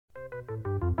We are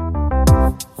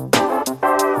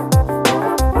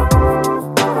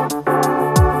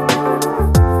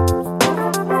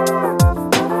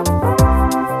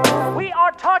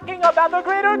talking about the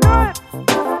greater good.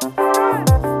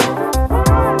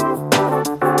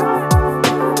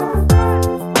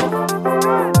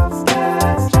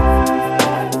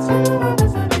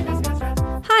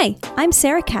 Hi, I'm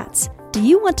Sarah Katz. Do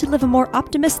you want to live a more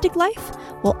optimistic life?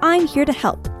 Well, I'm here to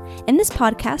help. In this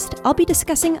podcast, I'll be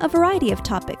discussing a variety of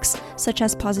topics, such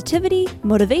as positivity,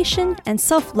 motivation, and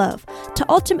self-love, to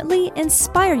ultimately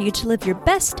inspire you to live your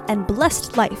best and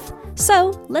blessed life.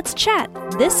 So, let's chat.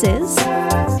 This is...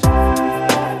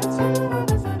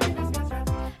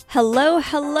 Hello,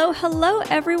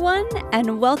 everyone,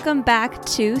 and welcome back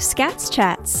to Scats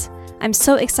Chats. I'm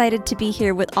so excited to be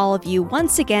here with all of you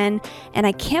once again, and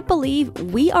I can't believe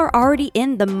we are already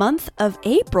in the month of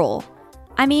April.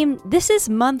 I mean, this is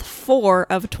month 4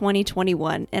 of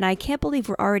 2021, and I can't believe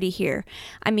we're already here.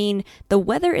 I mean, the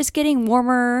weather is getting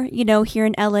warmer, here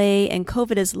in LA, and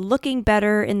COVID is looking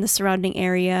better in the surrounding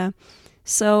area.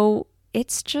 So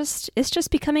it's just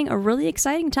becoming a really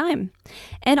exciting time.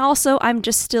 And also, I'm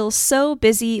just still so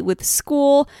busy with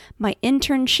school, my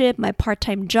internship, my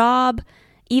part-time job,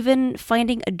 even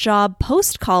finding a job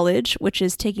post-college, which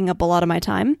is taking up a lot of my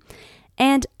time.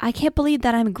 And I can't believe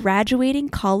that I'm graduating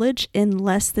college in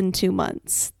less than 2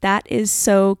 months. That is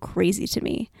so crazy to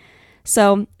me.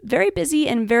 So very busy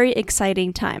and very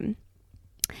exciting time.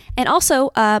 And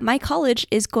also, my college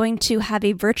is going to have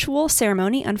a virtual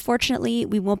ceremony. Unfortunately,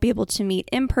 we won't be able to meet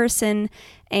in person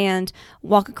and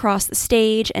walk across the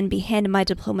stage and be handed my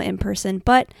diploma in person.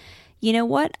 But you know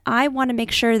what? I want to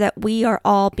make sure that we are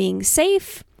all being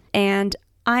safe, and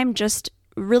I'm just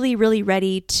really, really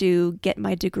ready to get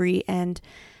my degree and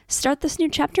start this new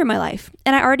chapter in my life.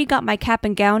 And I already got my cap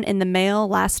and gown in the mail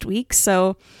last week,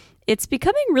 so it's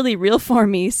becoming really real for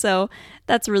me, so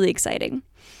that's really exciting.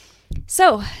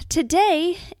 So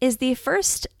today is the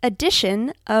first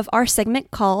edition of our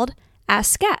segment called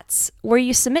Ask Scats, where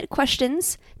you submit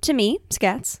questions to me,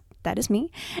 Scats, that is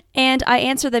me, and I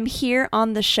answer them here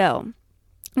on the show.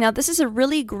 Now, this is a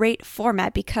really great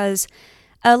format because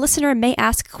a listener may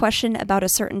ask a question about a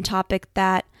certain topic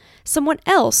that someone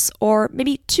else or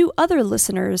maybe 2 other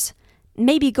listeners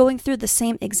may be going through the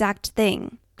same exact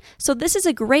thing. So this is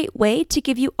a great way to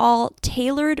give you all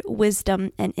tailored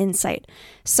wisdom and insight.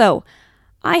 So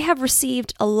I have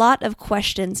received a lot of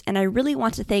questions, and I really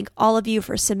want to thank all of you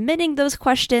for submitting those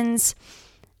questions.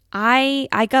 I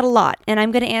got a lot, and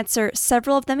I'm going to answer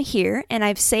several of them here, and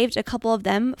I've saved a couple of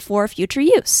them for future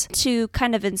use to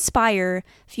kind of inspire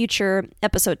future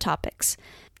episode topics.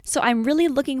 So I'm really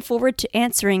looking forward to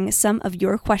answering some of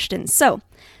your questions. So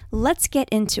let's get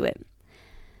into it.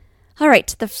 All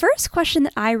right, the first question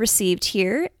that I received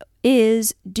here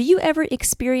is, do you ever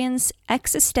experience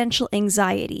existential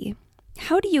anxiety?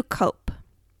 How do you cope?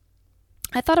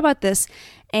 I thought about this,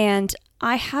 and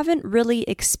I haven't really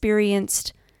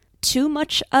experienced too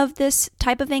much of this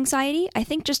type of anxiety. I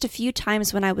think just a few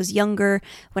times when I was younger,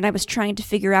 when I was trying to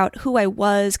figure out who I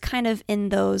was, kind of in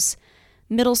those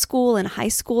middle school and high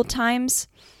school times.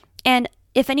 And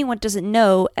if anyone doesn't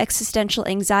know, existential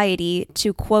anxiety,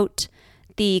 to quote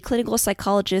the clinical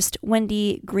psychologist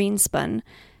Wendy Greenspun,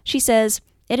 she says,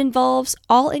 it involves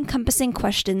all-encompassing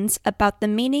questions about the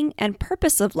meaning and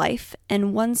purpose of life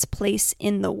and one's place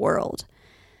in the world.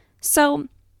 So,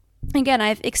 again,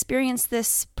 I've experienced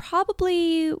this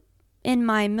probably in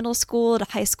my middle school to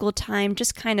high school time,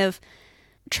 just kind of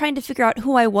trying to figure out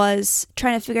who I was,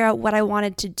 trying to figure out what I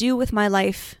wanted to do with my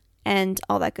life, and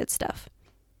all that good stuff.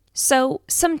 So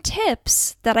some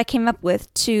tips that I came up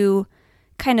with to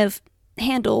kind of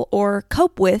handle or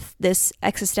cope with this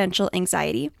existential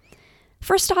anxiety,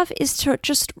 first off, is to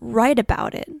just write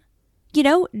about it.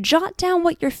 Jot down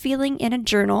what you're feeling in a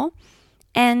journal,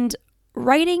 and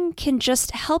writing can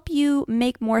just help you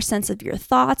make more sense of your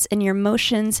thoughts and your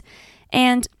emotions.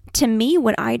 And to me,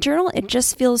 when I journal, it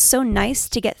just feels so nice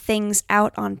to get things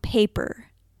out on paper,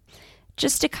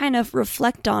 just to kind of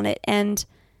reflect on it and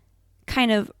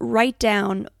kind of write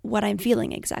down what I'm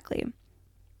feeling exactly.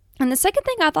 And the second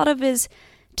thing I thought of is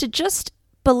to just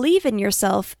believe in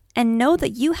yourself and know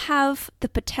that you have the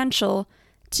potential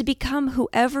to become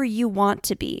whoever you want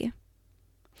to be.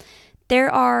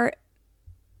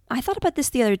 I thought about this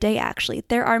the other day, actually.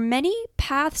 There are many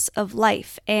paths of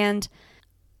life, and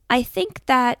I think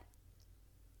that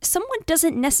someone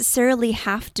doesn't necessarily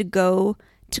have to go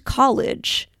to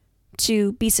college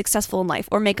to be successful in life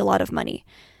or make a lot of money.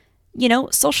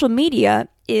 Social media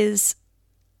is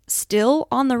still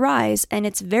on the rise, and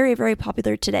it's very, very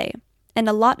popular today. And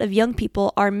a lot of young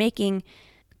people are making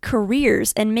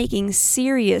careers and making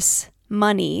serious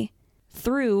money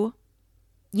through,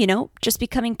 just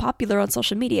becoming popular on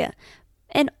social media.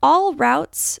 And all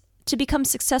routes to become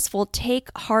successful take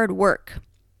hard work.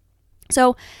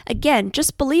 So again,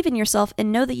 just believe in yourself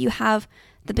and know that you have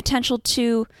the potential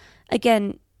to,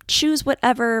 again, choose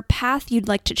whatever path you'd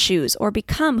like to choose or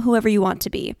become whoever you want to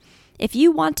be. If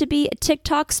you want to be a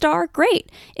TikTok star, great.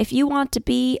 If you want to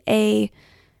be a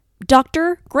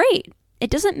doctor, great. It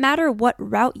doesn't matter what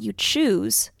route you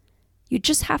choose. You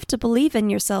just have to believe in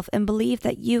yourself and believe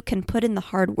that you can put in the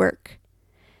hard work.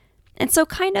 And so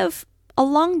kind of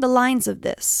along the lines of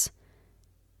this,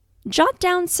 jot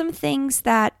down some things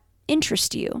that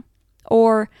interest you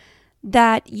or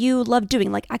that you love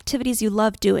doing, like activities you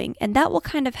love doing. And that will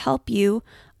kind of help you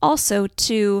also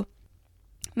to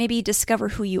maybe discover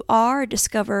who you are,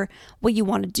 discover what you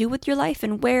want to do with your life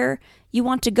and where you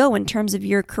want to go in terms of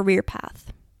your career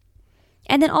path.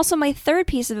 And then also my third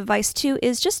piece of advice too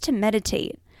is just to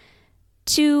meditate,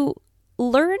 to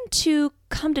learn to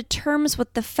come to terms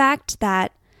with the fact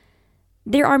that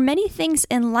there are many things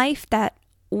in life that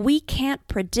we can't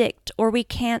predict or we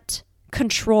can't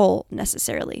control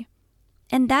necessarily.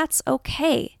 And that's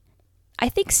okay. I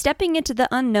think stepping into the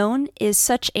unknown is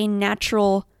such a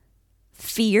natural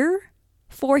fear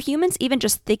for humans, even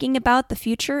just thinking about the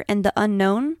future and the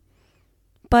unknown.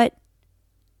 But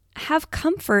have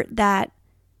comfort that,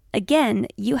 again,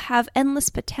 you have endless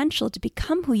potential to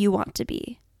become who you want to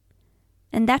be.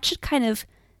 And that should kind of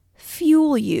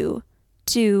fuel you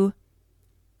to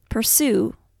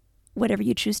pursue whatever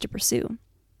you choose to pursue.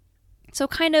 So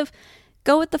kind of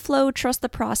go with the flow, trust the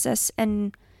process,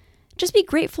 and just be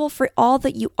grateful for all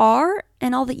that you are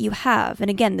and all that you have. And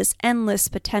again, this endless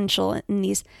potential and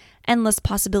these endless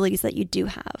possibilities that you do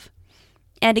have.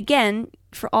 And again,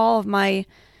 for all of my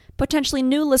potentially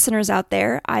new listeners out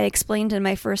there, I explained in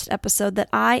my first episode that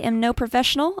I am no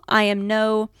professional. I am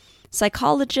no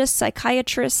psychologist,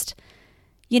 psychiatrist.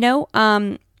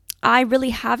 I really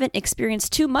haven't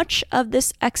experienced too much of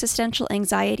this existential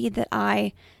anxiety that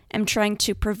I am trying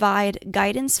to provide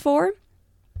guidance for.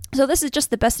 So this is just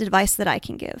the best advice that I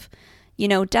can give.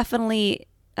 Definitely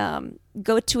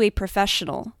go to a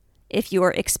professional if you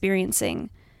are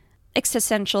experiencing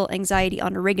existential anxiety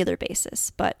on a regular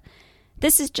basis. But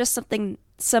this is just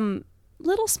some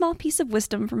little small piece of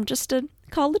wisdom from just a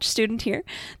college student here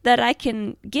that I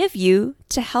can give you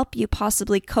to help you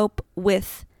possibly cope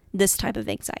with this type of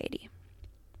anxiety.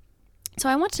 So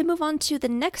I want to move on to the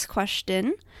next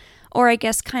question, or I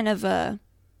guess kind of a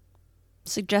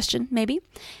suggestion maybe.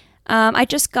 I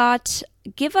just got,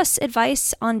 give us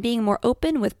advice on being more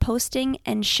open with posting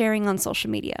and sharing on social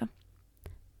media.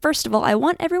 First of all, I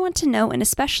want everyone to know, and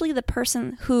especially the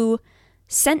person who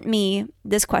sent me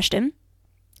this question,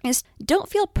 is don't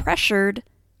feel pressured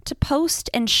to post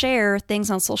and share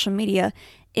things on social media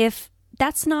if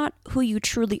that's not who you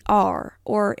truly are,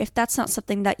 or if that's not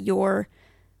something that you're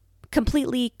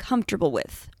completely comfortable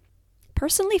with.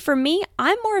 Personally, for me,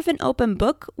 I'm more of an open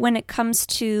book when it comes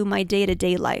to my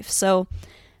day-to-day life. So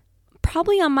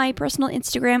probably on my personal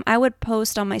Instagram, I would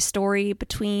post on my story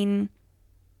between,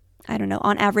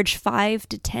 on average 5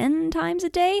 to 10 times a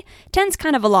day. 10's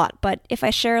kind of a lot, but if I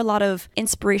share a lot of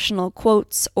inspirational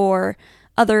quotes or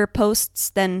other posts,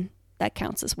 then that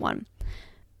counts as one.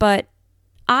 But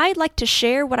I like to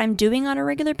share what I'm doing on a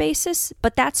regular basis,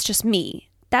 but that's just me.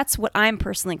 That's what I'm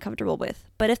personally comfortable with.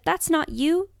 But if that's not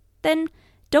you, then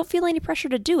don't feel any pressure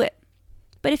to do it.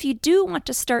 But if you do want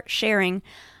to start sharing,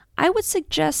 I would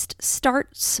suggest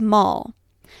start small.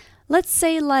 Let's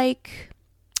say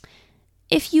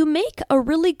if you make a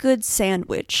really good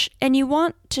sandwich and you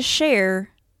want to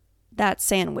share that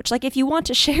sandwich, if you want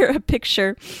to share a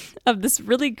picture of this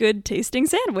really good tasting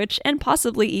sandwich and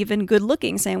possibly even good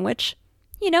looking sandwich,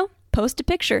 post a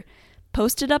picture,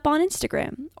 post it up on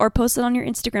Instagram or post it on your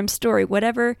Instagram story,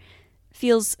 whatever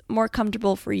feels more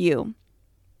comfortable for you.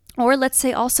 Or let's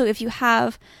say also if you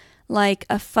have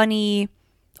a funny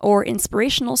or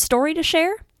inspirational story to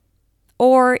share,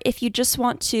 or if you just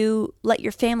want to let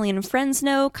your family and friends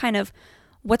know kind of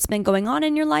what's been going on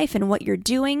in your life and what you're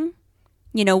doing,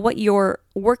 what you're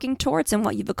working towards and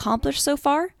what you've accomplished so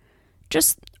far,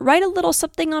 just write a little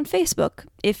something on Facebook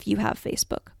if you have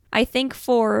Facebook. I think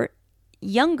for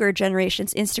younger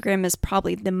generations, Instagram is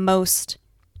probably the most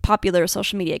popular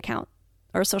social media account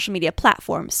or social media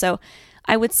platform. So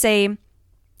I would say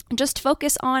just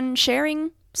focus on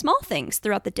sharing small things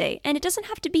throughout the day. And it doesn't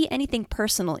have to be anything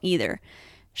personal either.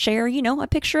 Share, a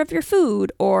picture of your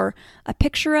food or a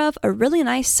picture of a really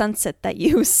nice sunset that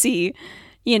you see,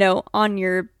 on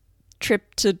your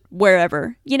trip to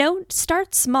wherever.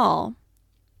 Start small.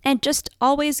 And just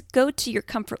always go to your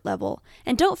comfort level.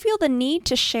 And don't feel the need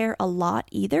to share a lot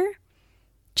either.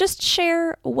 Just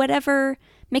share whatever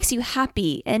makes you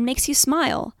happy and makes you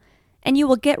smile. And you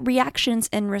will get reactions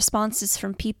and responses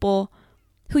from people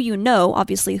who you know,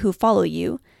 obviously, who follow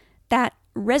you, that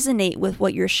resonate with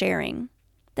what you're sharing.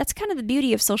 That's kind of the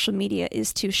beauty of social media,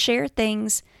 is to share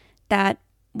things that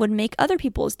would make other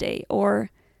people's day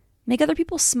or make other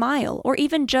people smile, or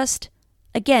even just,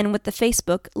 again, with the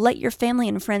Facebook, let your family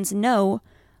and friends know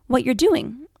what you're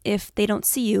doing if they don't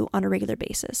see you on a regular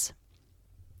basis.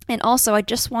 And also, I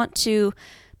just want to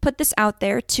put this out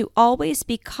there to always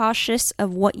be cautious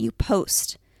of what you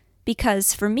post.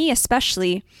 Because for me,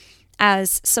 especially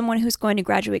as someone who's going to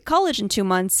graduate college in 2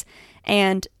 months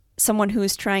and someone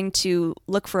who's trying to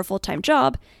look for a full-time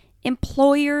job,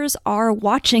 employers are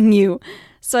watching you.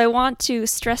 So I want to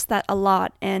stress that a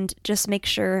lot and just make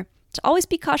sure to always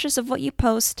be cautious of what you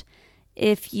post.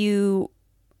 If you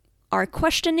are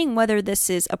questioning whether this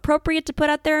is appropriate to put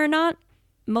out there or not,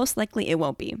 most likely it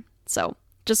won't be. So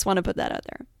just want to put that out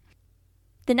there.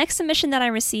 The next submission that I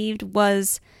received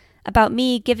was about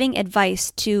me giving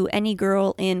advice to any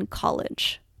girl in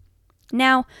college.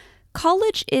 Now,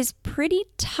 college is pretty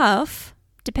tough,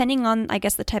 depending on, I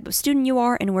guess, the type of student you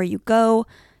are and where you go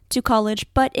to college,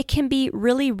 but it can be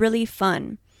really, really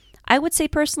fun. I would say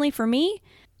personally for me,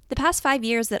 the past 5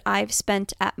 years that I've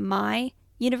spent at my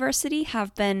university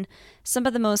have been some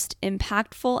of the most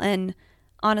impactful and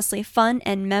honestly fun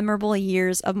and memorable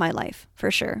years of my life,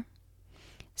 for sure.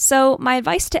 So my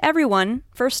advice to everyone,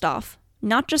 first off,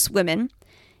 not just women,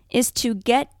 is to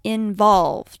get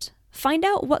involved. Find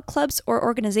out what clubs or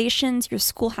organizations your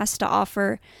school has to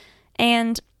offer,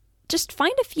 and just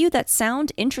find a few that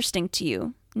sound interesting to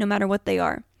you, no matter what they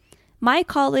are. My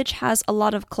college has a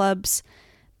lot of clubs,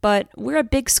 but we're a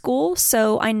big school,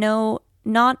 so I know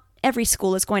not every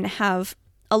school is going to have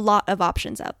a lot of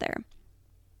options out there.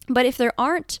 But if there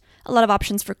aren't a lot of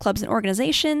options for clubs and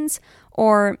organizations,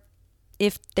 or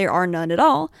if there are none at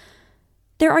all,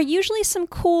 there are usually some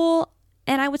cool,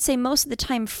 and I would say most of the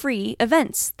time free,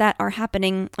 events that are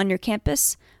happening on your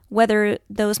campus, whether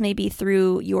those may be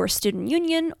through your student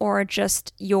union or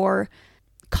just your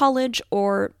college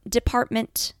or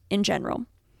department in general.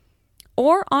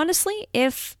 Or honestly,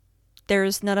 if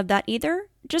there's none of that either,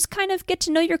 just kind of get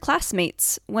to know your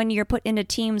classmates when you're put into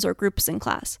teams or groups in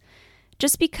class.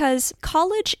 Just because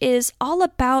college is all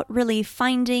about really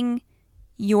finding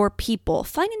your people,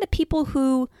 finding the people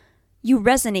who you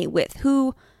resonate with,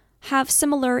 who have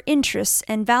similar interests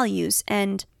and values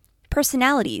and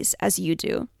personalities as you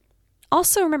do.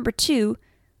 Also remember too,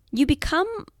 you become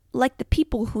like the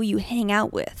people who you hang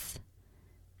out with.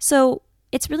 So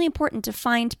it's really important to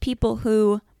find people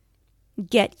who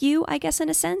get you, I guess, in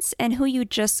a sense, and who you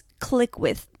just click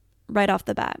with right off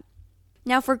the bat.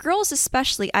 Now for girls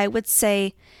especially, I would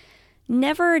say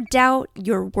never doubt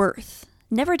your worth.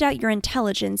 Never doubt your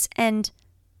intelligence, and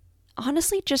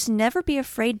honestly, just never be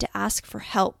afraid to ask for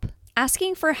help.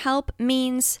 Asking for help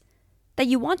means that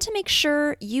you want to make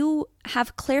sure you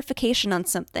have clarification on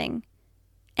something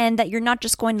and that you're not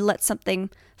just going to let something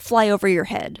fly over your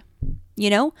head.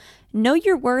 Know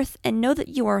your worth and know that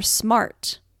you are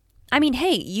smart. I mean,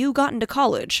 hey, you got into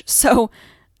college, so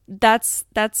that's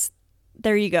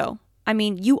there you go. I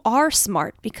mean, you are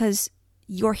smart because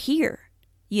you're here.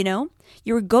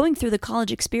 You're going through the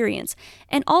college experience.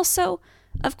 And also,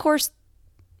 of course,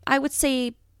 I would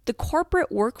say the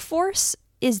corporate workforce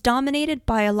is dominated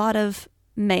by a lot of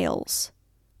males.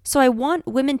 So I want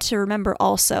women to remember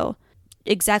also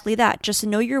exactly that. Just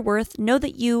know your worth. Know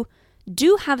that you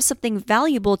do have something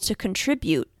valuable to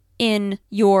contribute in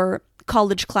your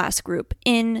college class group,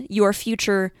 in your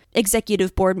future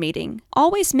executive board meeting.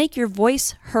 Always make your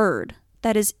voice heard.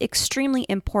 That is extremely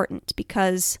important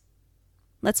because,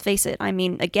 let's face it, I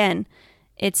mean, again,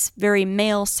 it's very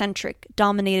male-centric,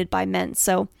 dominated by men.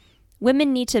 So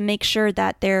women need to make sure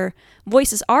that their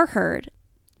voices are heard.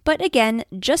 But again,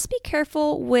 just be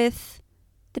careful with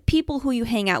the people who you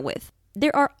hang out with.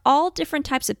 There are all different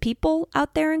types of people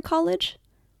out there in college.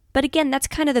 But again, that's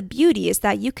kind of the beauty, is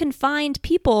that you can find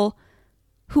people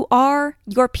who are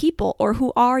your people or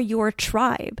who are your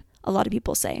tribe, a lot of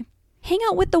people say. Hang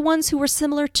out with the ones who are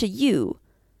similar to you.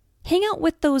 Hang out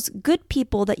with those good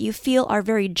people that you feel are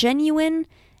very genuine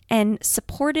and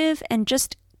supportive and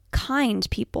just kind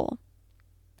people.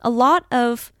 A lot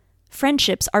of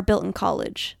friendships are built in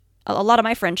college. A lot of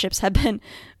my friendships have been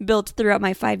built throughout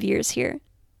my 5 years here.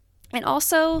 And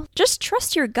also, just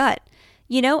trust your gut.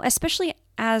 Especially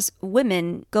as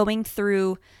women going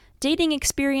through dating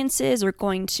experiences or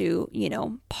going to,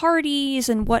 parties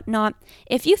and whatnot.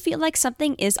 If you feel like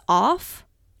something is off,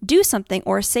 do something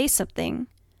or say something.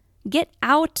 Get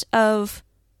out of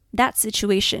that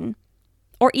situation.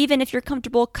 Or even if you're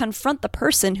comfortable, confront the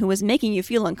person who is making you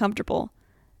feel uncomfortable.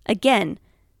 Again,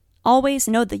 always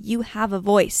know that you have a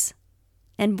voice,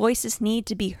 and voices need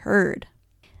to be heard.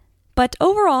 But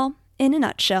overall, in a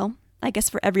nutshell, I guess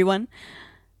for everyone,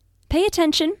 pay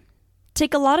attention,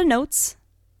 take a lot of notes,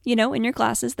 in your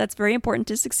classes. That's very important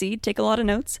to succeed. Take a lot of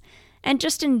notes, and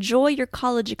just enjoy your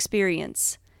college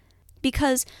experience.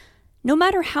 Because no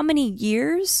matter how many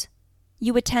years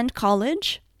you attend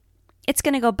college, it's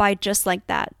going to go by just like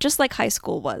that, just like high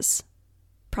school was,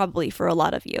 probably for a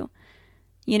lot of you,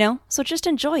 So just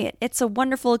enjoy it. It's a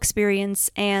wonderful experience,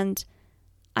 and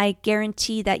I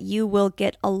guarantee that you will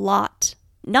get a lot,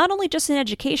 not only just in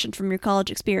education from your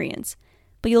college experience,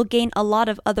 but you'll gain a lot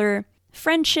of other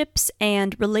friendships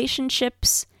and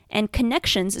relationships and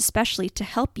connections, especially to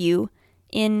help you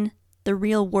in the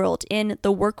real world, in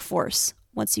the workforce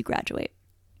once you graduate.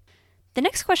 The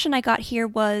next question I got here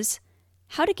was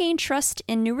how to gain trust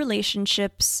in new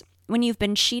relationships when you've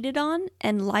been cheated on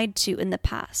and lied to in the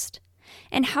past.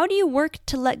 And how do you work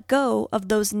to let go of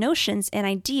those notions and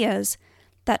ideas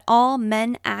that all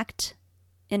men act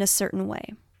in a certain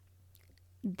way?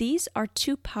 These are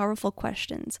two powerful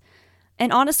questions.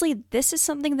 And honestly, this is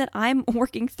something that I'm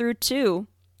working through too.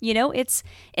 It's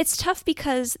tough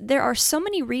because there are so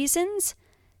many reasons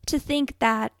to think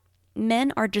that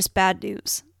men are just bad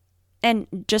news.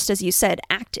 And just as you said,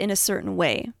 act in a certain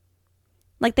way.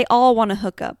 Like they all want to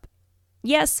hook up.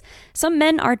 Yes, some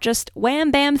men are just wham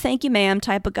bam thank you ma'am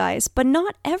type of guys, but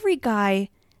not every guy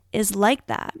is like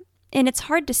that. And it's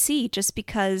hard to see just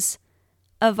because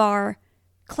of our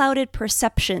clouded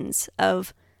perceptions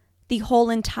of the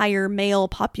whole entire male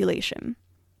population.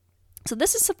 So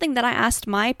this is something that I asked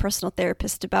my personal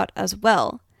therapist about as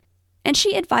well. And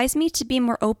she advised me to be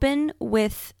more open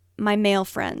with my male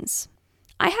friends.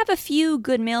 I have a few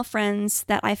good male friends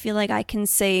that I feel like I can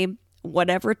say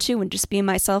whatever to and just be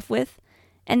myself with,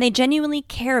 and they genuinely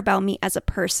care about me as a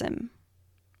person.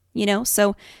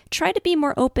 So try to be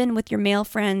more open with your male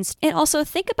friends, and also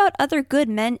think about other good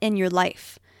men in your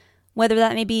life, whether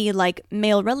that may be like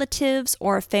male relatives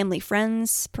or family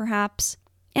friends, perhaps.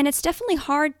 And it's definitely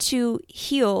hard to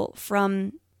heal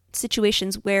from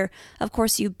situations where, of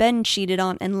course, you've been cheated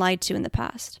on and lied to in the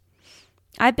past.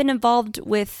 I've been involved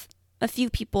with a few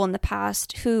people in the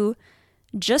past who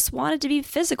just wanted to be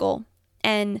physical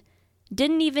and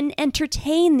didn't even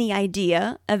entertain the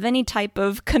idea of any type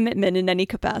of commitment in any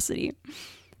capacity.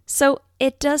 So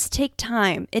it does take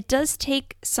time. It does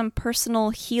take some personal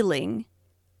healing.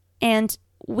 And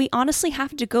we honestly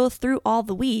have to go through all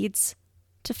the weeds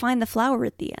to find the flower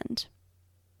at the end.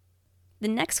 The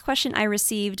next question I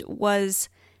received was,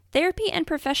 therapy and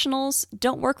professionals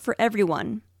don't work for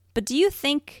everyone, but do you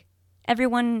think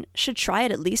everyone should try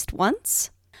it at least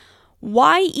once?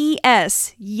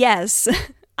 YES, yes.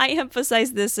 I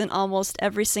emphasize this in almost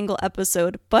every single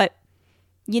episode, but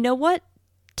you know what?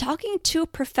 Talking to a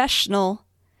professional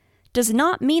does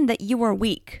not mean that you are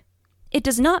weak. It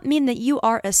does not mean that you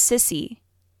are a sissy.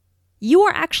 You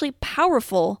are actually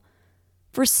powerful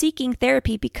for seeking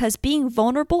therapy because being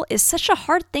vulnerable is such a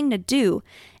hard thing to do,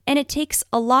 and it takes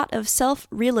a lot of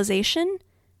self-realization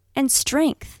and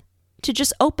strength to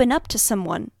just open up to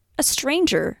someone, a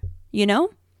stranger,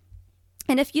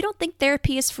 And if you don't think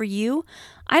therapy is for you,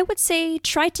 I would say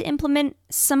try to implement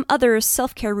some other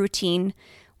self-care routine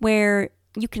where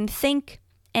you can think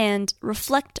and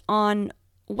reflect on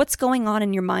what's going on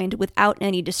in your mind without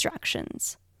any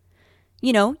distractions.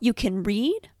 You can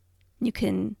read, you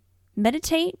can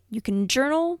meditate, you can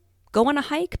journal, go on a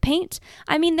hike, paint.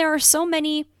 There are so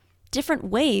many different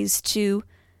ways to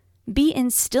be in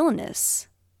stillness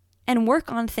and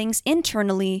work on things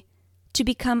internally to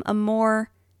become a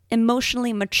more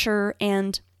emotionally mature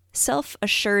and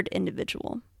self-assured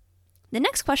individual. The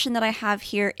next question that I have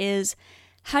here is,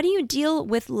 how do you deal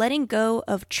with letting go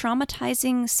of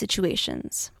traumatizing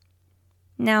situations?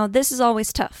 Now, this is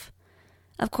always tough.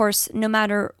 Of course, no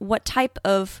matter what type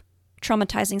of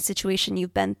traumatizing situation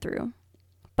you've been through.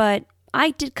 But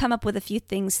I did come up with a few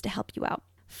things to help you out.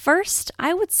 First,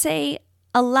 I would say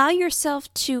allow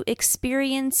yourself to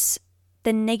experience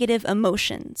the negative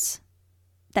emotions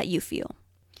that you feel.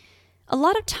 A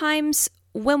lot of times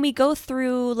when we go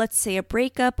through, let's say, a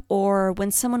breakup or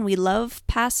when someone we love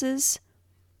passes,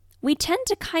 we tend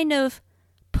to kind of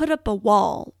put up a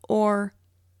wall or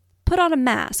put on a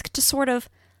mask to sort of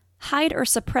hide or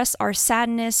suppress our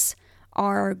sadness,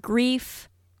 our grief,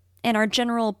 and our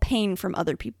general pain from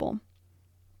other people.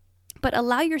 But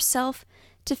allow yourself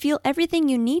to feel everything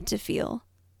you need to feel,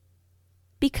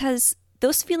 because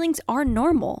those feelings are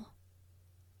normal.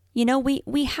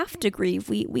 We have to grieve.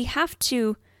 We have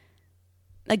to,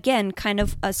 again, kind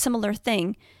of a similar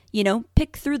thing,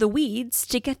 pick through the weeds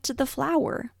to get to the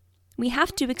flower. We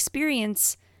have to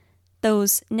experience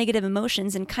those negative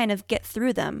emotions and kind of get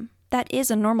through them. That is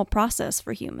a normal process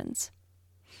for humans.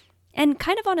 And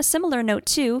kind of on a similar note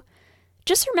too,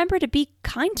 just remember to be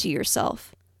kind to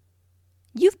yourself.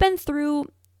 You've been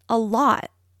through a lot,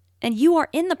 and you are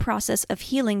in the process of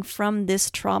healing from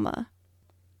this trauma.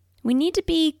 We need to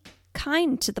be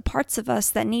kind to the parts of us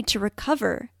that need to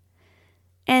recover.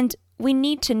 And we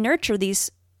need to nurture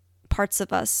these parts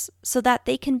of us so that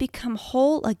they can become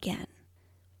whole again.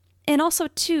 And also,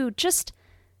 too, just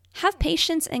have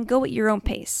patience and go at your own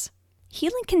pace.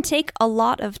 Healing can take a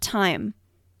lot of time.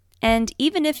 And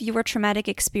even if your traumatic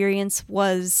experience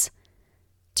was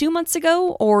 2 months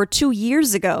ago or 2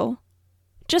 years ago,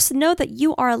 just know that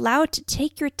you are allowed to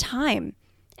take your time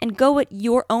and go at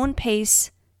your own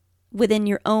pace within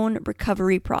your own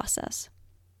recovery process.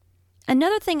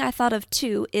 Another thing I thought of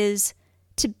too is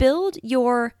to build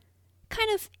your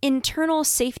kind of internal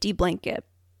safety blanket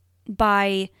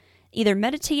by either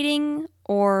meditating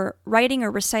or writing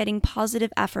or reciting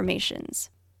positive affirmations.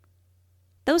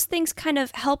 Those things kind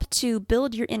of help to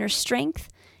build your inner strength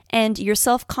and your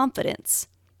self-confidence.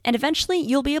 And eventually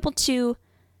you'll be able to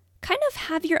kind of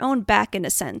have your own back in a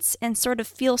sense and sort of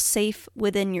feel safe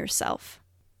within yourself.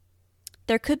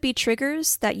 There could be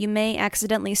triggers that you may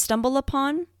accidentally stumble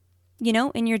upon,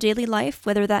 in your daily life,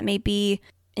 whether that may be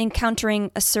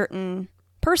encountering a certain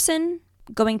person,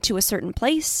 going to a certain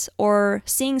place, or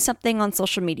seeing something on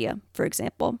social media, for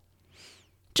example.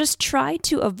 Just try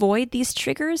to avoid these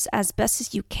triggers as best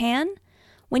as you can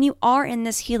when you are in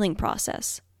this healing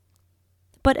process.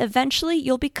 But eventually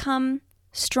you'll become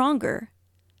stronger,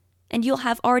 and you'll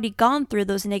have already gone through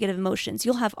those negative emotions.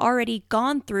 You'll have already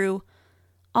gone through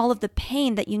all of the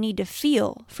pain that you need to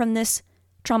feel from this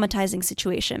traumatizing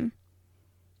situation.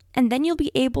 And then you'll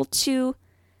be able to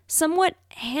somewhat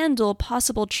handle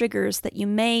possible triggers that you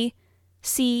may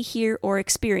see, hear, or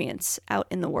experience out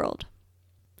in the world.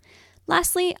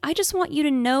 Lastly, I just want you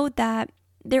to know that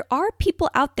there are people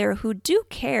out there who do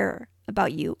care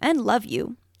about you and love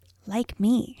you, like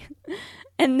me.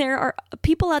 And there are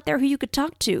people out there who you could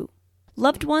talk to,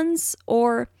 loved ones,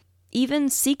 or even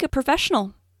seek a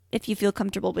professional if you feel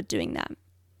comfortable with doing that.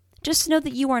 Just know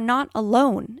that you are not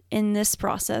alone in this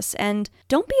process, and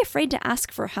don't be afraid to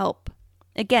ask for help.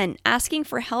 Again, asking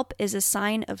for help is a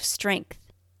sign of strength,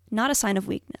 not a sign of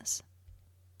weakness.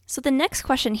 So the next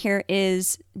question here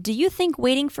is, do you think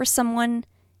waiting for someone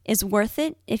is worth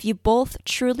it if you both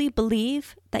truly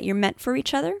believe that you're meant for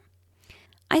each other?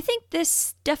 I think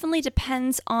this definitely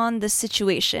depends on the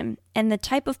situation and the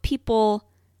type of people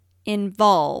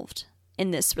involved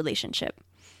in this relationship.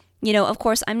 Of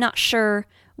course, I'm not sure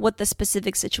what the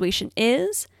specific situation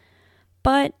is,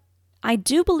 but I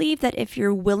do believe that if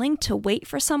you're willing to wait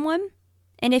for someone,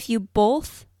 and if you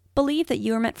both believe that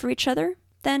you are meant for each other,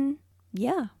 then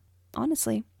yeah,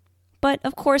 honestly. But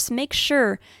of course, make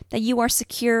sure that you are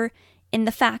secure in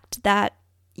the fact that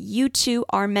you two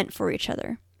are meant for each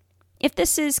other. If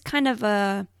this is kind of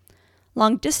a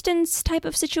long distance type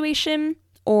of situation,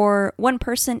 or one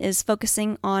person is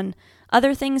focusing on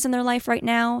other things in their life right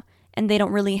now, and they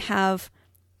don't really have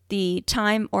the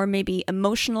time or maybe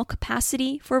emotional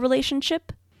capacity for a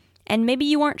relationship, and maybe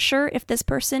you aren't sure if this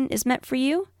person is meant for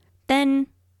you, then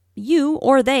you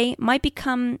or they might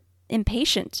become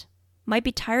impatient, might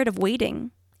be tired of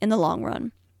waiting in the long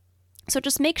run. So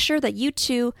just make sure that you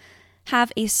two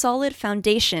have a solid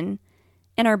foundation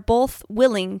and are both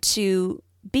willing to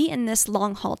be in this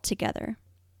long haul together.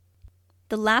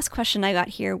 The last question I got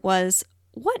here was,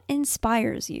 what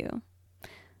inspires you?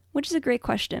 Which is a great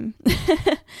question.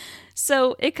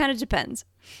 So it kind of depends.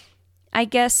 I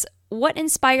guess what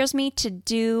inspires me to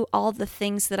do all the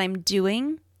things that I'm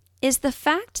doing is the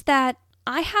fact that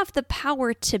I have the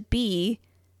power to be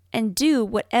and do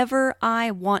whatever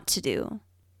I want to do.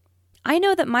 I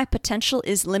know that my potential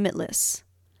is limitless.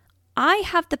 I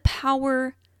have the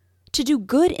power to do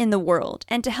good in the world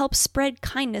and to help spread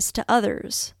kindness to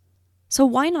others. So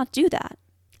why not do that?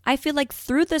 I feel like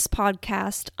through this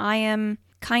podcast, I am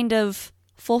kind of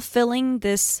fulfilling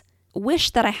this wish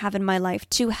that I have in my life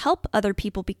to help other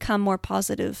people become more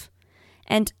positive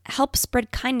and help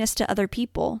spread kindness to other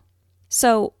people.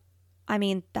 So,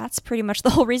 that's pretty much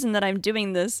the whole reason that I'm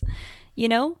doing this.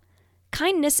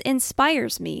 Kindness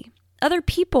inspires me. Other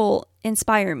people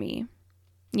inspire me,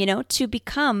 to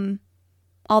become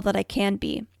all that I can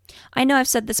be. I know I've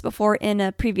said this before in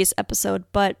a previous episode,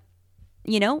 but,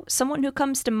 someone who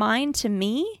comes to mind to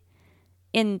me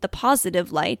in the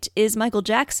positive light is Michael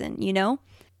Jackson,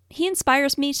 he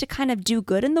inspires me to kind of do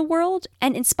good in the world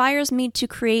and inspires me to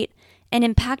create an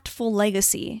impactful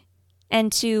legacy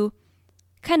and to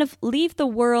kind of leave the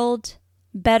world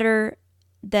better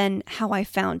than how I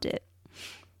found it.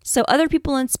 So other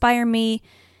people inspire me.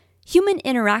 Human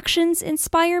interactions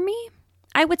inspire me.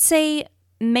 I would say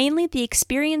mainly the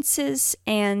experiences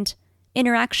and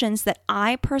interactions that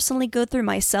I personally go through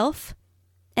myself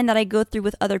and that I go through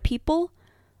with other people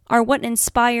are what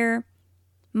inspire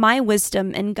my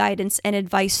wisdom and guidance and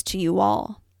advice to you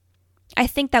all. I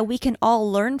think that we can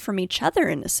all learn from each other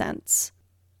in a sense.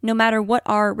 No matter what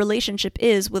our relationship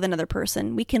is with another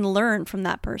person, we can learn from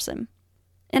that person.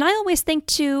 And I always think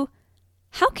too,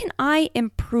 how can I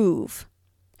improve?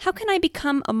 How can I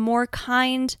become a more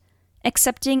kind,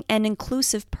 accepting, and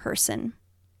inclusive person?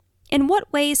 In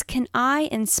what ways can I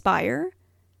inspire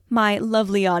my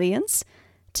lovely audience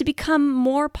to become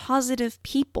more positive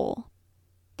people?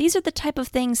 These are the type of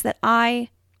things that I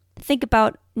think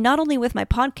about not only with my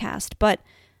podcast, but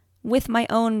with my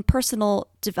own personal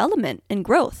development and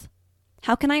growth.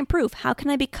 How can I improve? How can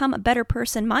I become a better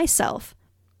person myself?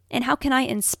 And how can I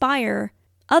inspire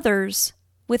others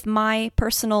with my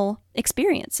personal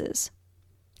experiences?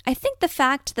 I think the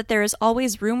fact that there is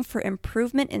always room for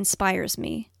improvement inspires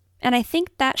me. And I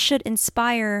think that should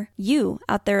inspire you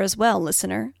out there as well,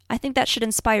 listener. I think that should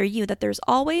inspire you that there's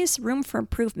always room for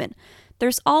improvement.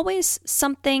 There's always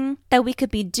something that we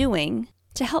could be doing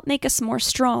to help make us more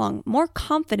strong, more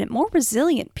confident, more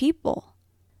resilient people.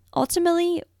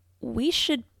 Ultimately, we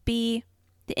should be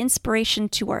the inspiration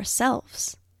to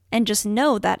ourselves and just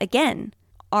know that, again,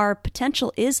 our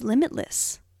potential is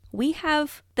limitless. We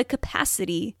have the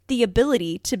capacity, the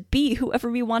ability to be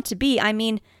whoever we want to be. I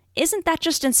mean, isn't that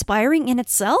just inspiring in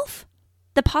itself?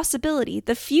 The possibility,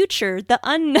 the future, the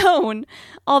unknown,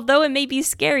 although it may be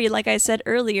scary, like I said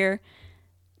earlier,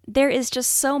 there is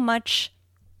just so much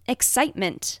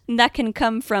excitement that can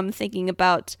come from thinking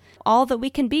about all that we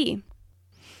can be.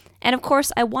 And of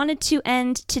course, I wanted to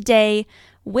end today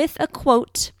with a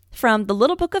quote from The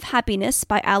Little Book of Happiness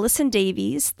by Allison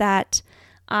Davies that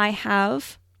I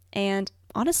have. And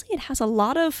honestly, it has a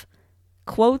lot of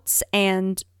quotes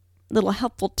and little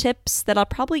helpful tips that I'll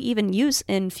probably even use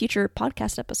in future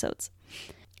podcast episodes.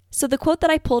 So the quote that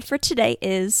I pulled for today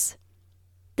is,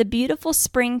 "The beautiful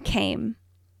spring came,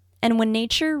 and when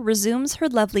nature resumes her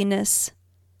loveliness,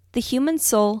 the human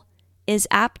soul is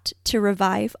apt to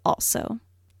revive also,"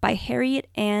 by Harriet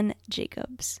Ann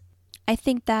Jacobs. I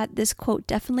think that this quote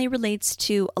definitely relates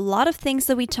to a lot of things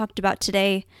that we talked about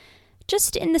today,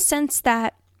 just in the sense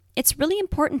that it's really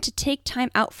important to take time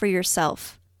out for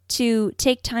yourself, to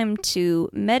take time to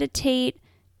meditate,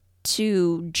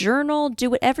 to journal, do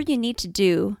whatever you need to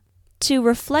do to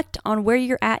reflect on where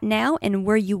you're at now and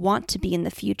where you want to be in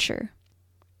the future.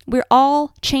 We're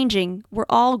all changing. We're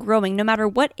all growing. No matter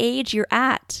what age you're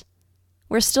at,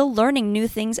 we're still learning new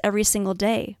things every single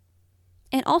day.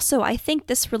 And also, I think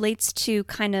this relates to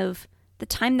kind of the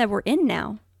time that we're in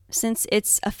now. Since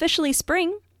it's officially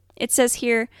spring, it says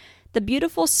here, the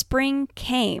beautiful spring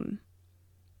came.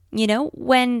 You know,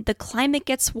 when the climate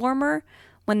gets warmer,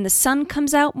 when the sun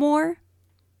comes out more,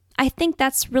 I think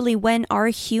that's really when our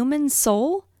human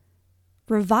soul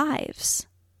revives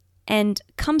and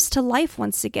comes to life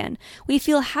once again. We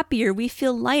feel happier, we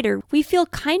feel lighter, we feel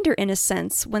kinder in a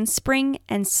sense when spring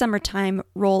and summertime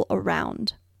roll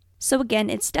around. So again,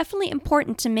 it's definitely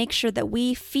important to make sure that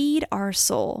we feed our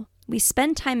soul. We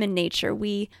spend time in nature,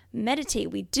 we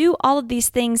meditate, we do all of these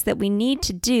things that we need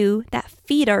to do that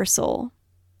feed our soul,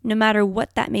 no matter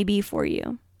what that may be for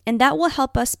you. And that will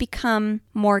help us become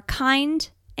more kind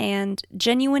and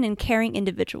genuine and caring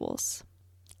individuals.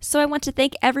 So I want to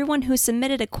thank everyone who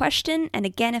submitted a question. And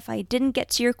again, if I didn't get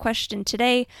to your question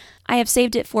today, I have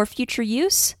saved it for future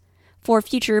use, for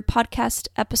future podcast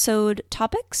episode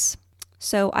topics.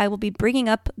 So I will be bringing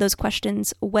up those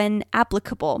questions when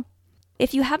applicable.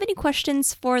 If you have any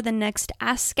questions for the next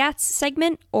Ask Scats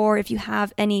segment, or if you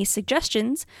have any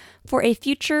suggestions for a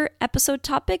future episode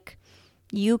topic,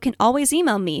 you can always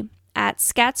email me at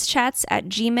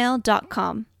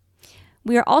scatschats@gmail.com.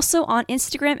 We are also on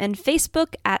Instagram and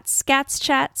Facebook at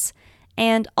scatschats.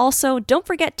 And also, don't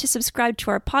forget to subscribe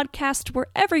to our podcast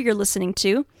wherever you're listening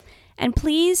to. And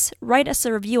please write us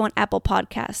a review on Apple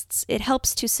Podcasts. It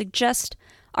helps to suggest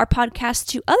our podcast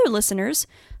to other listeners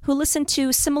who listen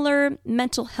to similar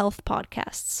mental health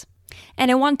podcasts.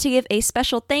 And I want to give a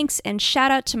special thanks and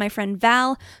shout out to my friend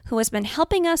Val, who has been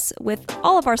helping us with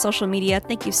all of our social media.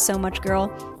 Thank you so much,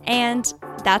 girl. And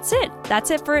that's it. That's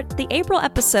it for the April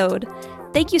episode.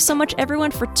 Thank you so much,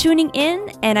 everyone, for tuning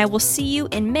in, and I will see you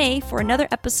in May for another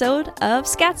episode of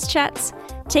Scats Chats.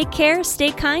 Take care,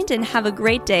 stay kind, and have a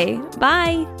great day.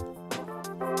 Bye!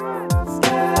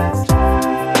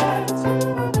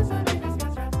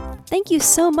 Thank you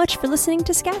so much for listening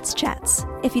to Scats Chats.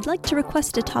 If you'd like to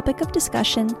request a topic of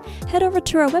discussion, head over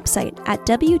to our website at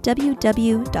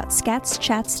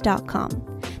www.scatschats.com.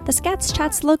 The Scats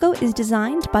Chats logo is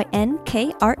designed by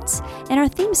NK Arts, and our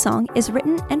theme song is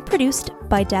written and produced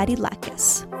by Daddy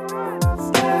Lacus.